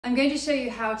I'm going to show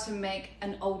you how to make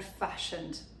an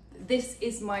old-fashioned. This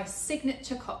is my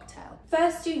signature cocktail.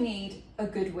 First, you need a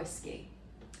good whiskey.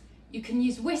 You can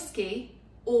use whiskey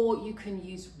or you can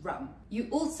use rum. You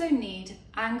also need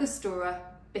Angostura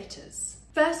bitters.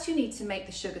 First, you need to make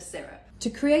the sugar syrup.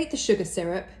 To create the sugar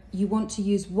syrup, you want to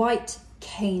use white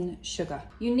cane sugar.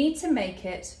 You need to make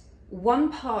it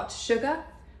 1 part sugar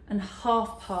and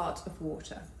half part of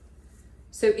water.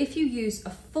 So if you use a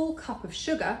full cup of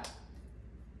sugar,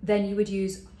 then you would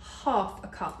use half a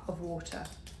cup of water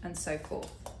and so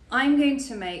forth. I'm going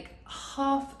to make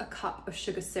half a cup of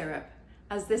sugar syrup,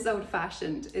 as this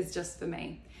old-fashioned is just for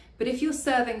me. But if you're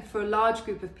serving for a large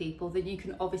group of people, then you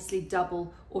can obviously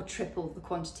double or triple the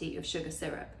quantity of sugar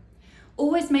syrup.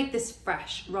 Always make this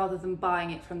fresh rather than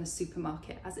buying it from the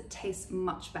supermarket, as it tastes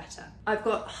much better. I've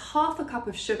got half a cup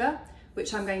of sugar,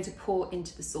 which I'm going to pour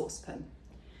into the saucepan.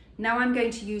 Now I'm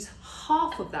going to use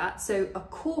half of that, so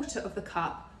 1/4 of the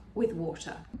cup, with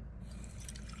water.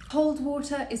 Cold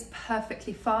water is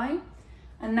perfectly fine.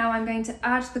 And now I'm going to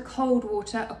add the cold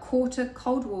water, 1/4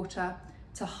 cold water,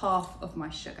 to half of my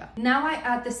sugar. Now I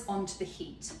add this onto the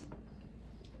heat.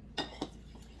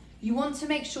 You want to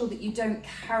make sure that you don't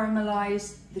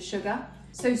caramelize the sugar,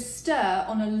 so stir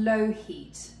on a low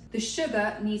heat. The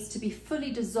sugar needs to be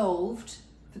fully dissolved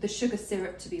for the sugar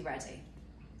syrup to be ready.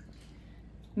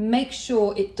 Make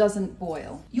sure it doesn't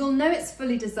boil. You'll know it's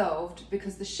fully dissolved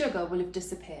because the sugar will have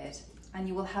disappeared and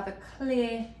you will have a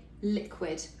clear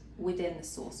liquid within the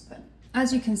saucepan.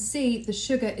 As you can see, the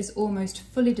sugar is almost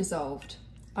fully dissolved.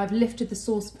 I've lifted the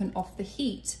saucepan off the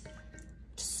heat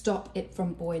to stop it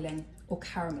from boiling or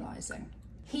caramelizing.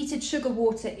 Heated sugar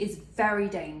water is very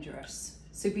dangerous,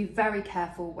 so be very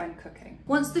careful when cooking.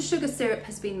 Once the sugar syrup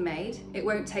has been made, it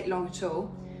won't take long at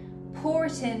all, pour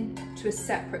it into a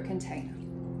separate container.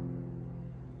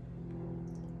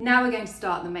 Now we're going to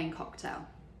start the main cocktail.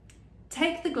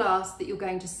 Take the glass that you're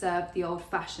going to serve the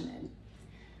old-fashioned in.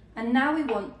 And now we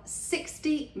want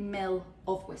 60 ml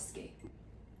of whiskey.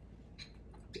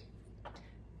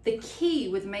 The key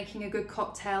with making a good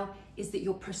cocktail is that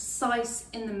you're precise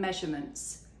in the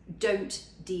measurements. Don't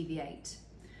deviate.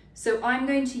 So I'm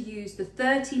going to use the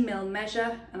 30 ml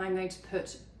measure and I'm going to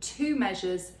put 2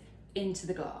 measures into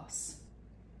the glass.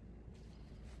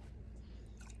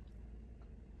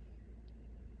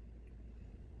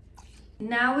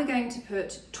 Now we're going to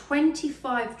put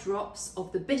 25 drops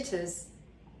of the bitters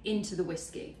into the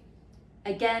whiskey.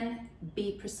 Again,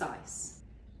 be precise.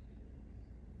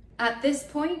 At this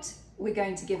point, we're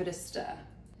going to give it a stir.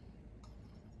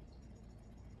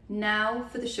 Now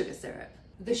for the sugar syrup.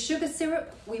 The sugar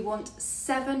syrup, we want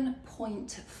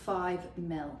 7.5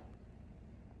 ml.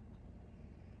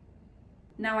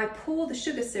 Now I pour the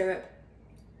sugar syrup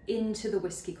into the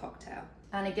whiskey cocktail.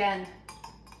 And again,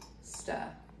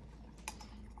 stir.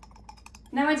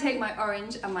 Now I take my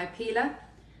orange and my peeler,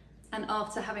 and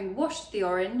after having washed the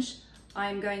orange,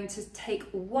 I'm going to take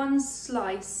 1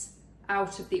 slice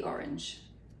out of the orange.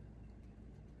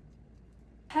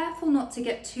 Careful not to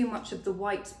get too much of the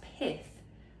white pith,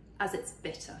 as it's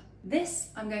bitter. This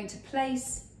I'm going to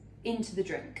place into the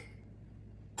drink.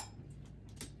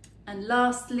 And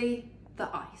lastly, the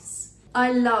ice.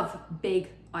 I love big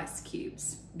ice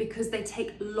cubes because they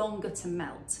take longer to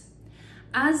melt.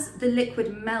 As the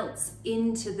liquid melts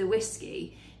into the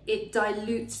whiskey, it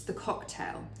dilutes the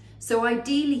cocktail. So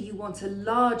ideally you want a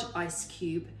large ice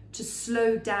cube to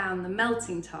slow down the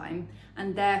melting time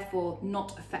and therefore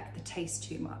not affect the taste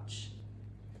too much.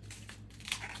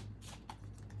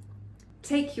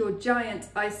 Take your giant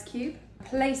ice cube,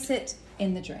 place it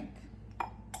in the drink.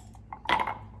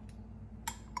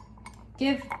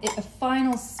 Give it a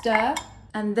final stir,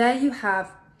 and there you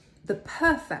have the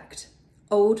perfect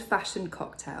old-fashioned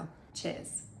cocktail.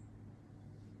 Cheers.